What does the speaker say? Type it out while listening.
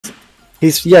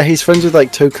He's friends with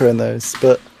like Toka and those,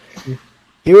 but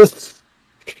he was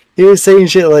saying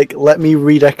shit like, "Let me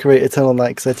redecorate Eternal Night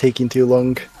because they're taking too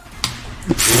long."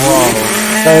 Whoa.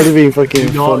 That would have been fucking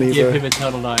Do not funny. give him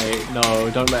Eternal Night. No,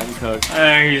 don't let him cook.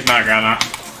 He's not gonna.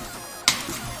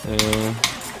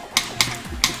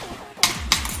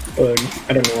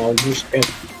 I don't know, I'll just get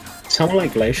someone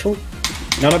like Glacial.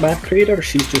 Not a bad creator,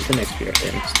 she's just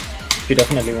inexperienced. She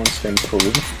definitely wants to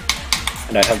improve,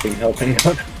 and I have been helping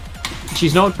her.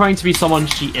 She's not trying to be someone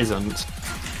she isn't.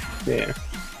 Yeah.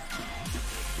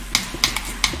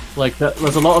 Like,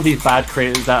 there's a lot of these bad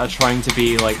creators that are trying to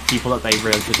be, like, people that they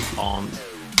really just aren't.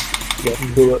 Yeah,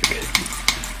 look.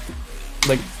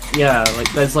 Like, yeah,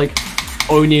 like, there's, like,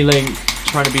 Oni Link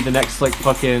trying to be the next, like,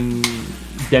 fucking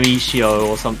Demitio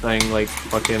or something, like,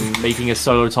 fucking making a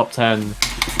solo top 10.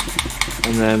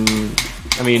 And then,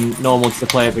 I mean, no one wants to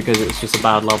play it because it's just a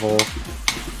bad level.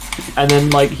 And then,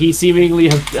 like, he seemingly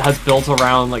has built a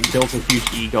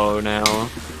huge ego now,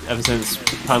 ever since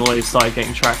Panelwave started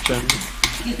getting traction.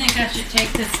 You think I should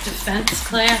take this defense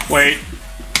class? Wait.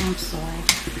 I'm sorry.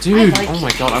 Dude, like oh my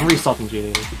god, I'm restarting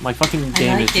Genie. My fucking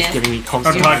game is just giving me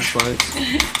constant exploits.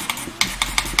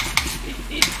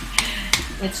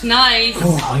 It's nice.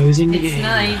 Oh, I was in the It's game.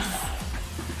 nice.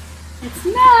 It's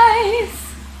nice.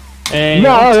 Hey,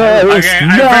 Okay,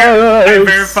 I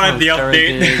verified the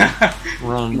update.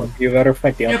 Run. You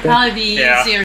verified the It'll update? probably be Yeah. easier